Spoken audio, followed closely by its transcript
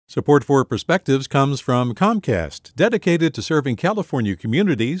Support for Perspectives comes from Comcast, dedicated to serving California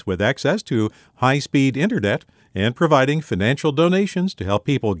communities with access to high-speed internet and providing financial donations to help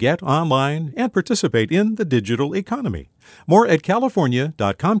people get online and participate in the digital economy. More at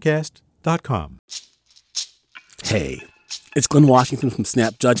california.comcast.com. Hey, it's Glenn Washington from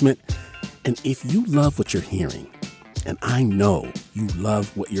Snap Judgment, and if you love what you're hearing, and I know you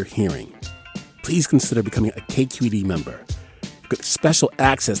love what you're hearing, please consider becoming a KQED member. Get special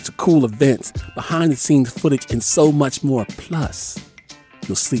access to cool events, behind-the-scenes footage, and so much more. Plus,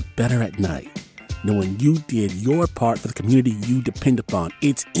 you'll sleep better at night knowing you did your part for the community you depend upon.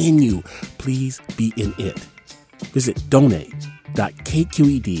 It's in you. Please be in it. Visit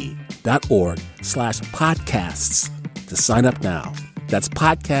donate.kqed.org/podcasts to sign up now. That's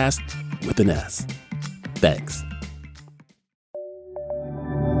podcast with an S. Thanks.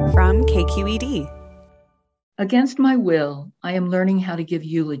 From KQED. Against my will, I am learning how to give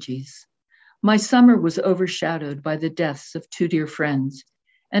eulogies. My summer was overshadowed by the deaths of two dear friends,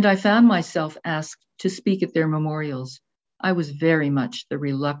 and I found myself asked to speak at their memorials. I was very much the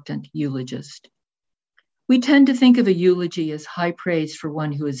reluctant eulogist. We tend to think of a eulogy as high praise for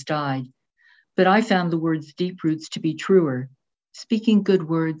one who has died, but I found the words deep roots to be truer, speaking good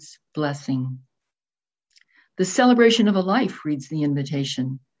words, blessing. The celebration of a life, reads the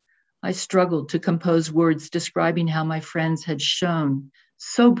invitation. I struggled to compose words describing how my friends had shone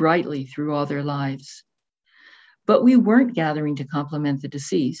so brightly through all their lives. But we weren't gathering to compliment the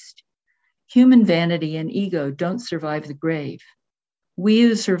deceased. Human vanity and ego don't survive the grave. We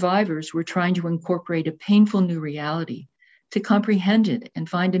as survivors were trying to incorporate a painful new reality, to comprehend it and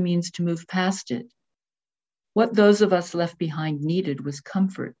find a means to move past it. What those of us left behind needed was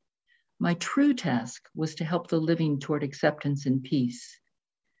comfort. My true task was to help the living toward acceptance and peace.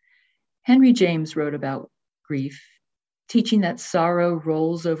 Henry James wrote about grief, teaching that sorrow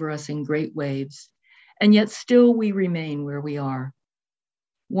rolls over us in great waves, and yet still we remain where we are.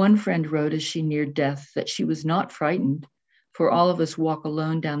 One friend wrote as she neared death that she was not frightened, for all of us walk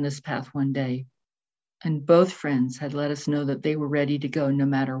alone down this path one day. And both friends had let us know that they were ready to go no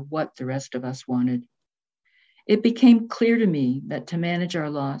matter what the rest of us wanted. It became clear to me that to manage our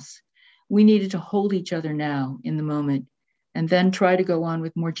loss, we needed to hold each other now in the moment and then try to go on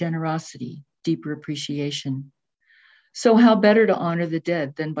with more generosity, deeper appreciation. So how better to honor the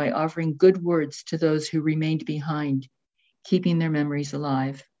dead than by offering good words to those who remained behind, keeping their memories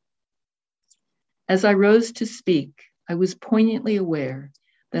alive. As I rose to speak, I was poignantly aware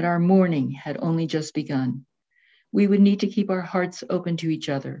that our mourning had only just begun. We would need to keep our hearts open to each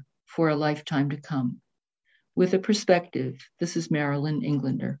other for a lifetime to come. With a perspective, this is Marilyn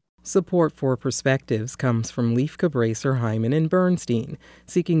Englander. Support for Perspectives comes from Leif Cabraser, Hyman, and Bernstein,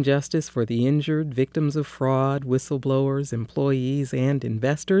 seeking justice for the injured, victims of fraud, whistleblowers, employees, and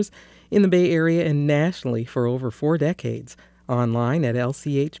investors in the Bay Area and nationally for over 4 decades. Online at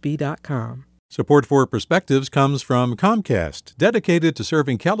lchb.com. Support for Perspectives comes from Comcast, dedicated to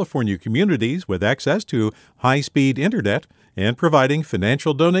serving California communities with access to high-speed internet and providing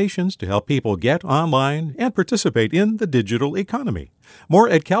financial donations to help people get online and participate in the digital economy. More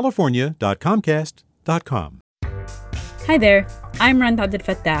at california.comcast.com. Hi there, I'm Randa Abdel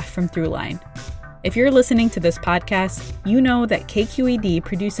Fattah from Throughline. If you're listening to this podcast, you know that KQED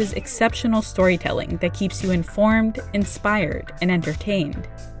produces exceptional storytelling that keeps you informed, inspired, and entertained.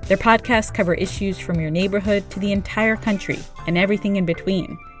 Their podcasts cover issues from your neighborhood to the entire country and everything in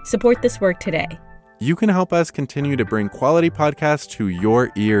between. Support this work today. You can help us continue to bring quality podcasts to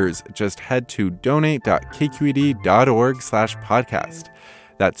your ears. Just head to donate.kqed.org/podcast.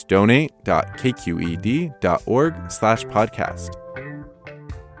 That's donate.kqed.org/podcast.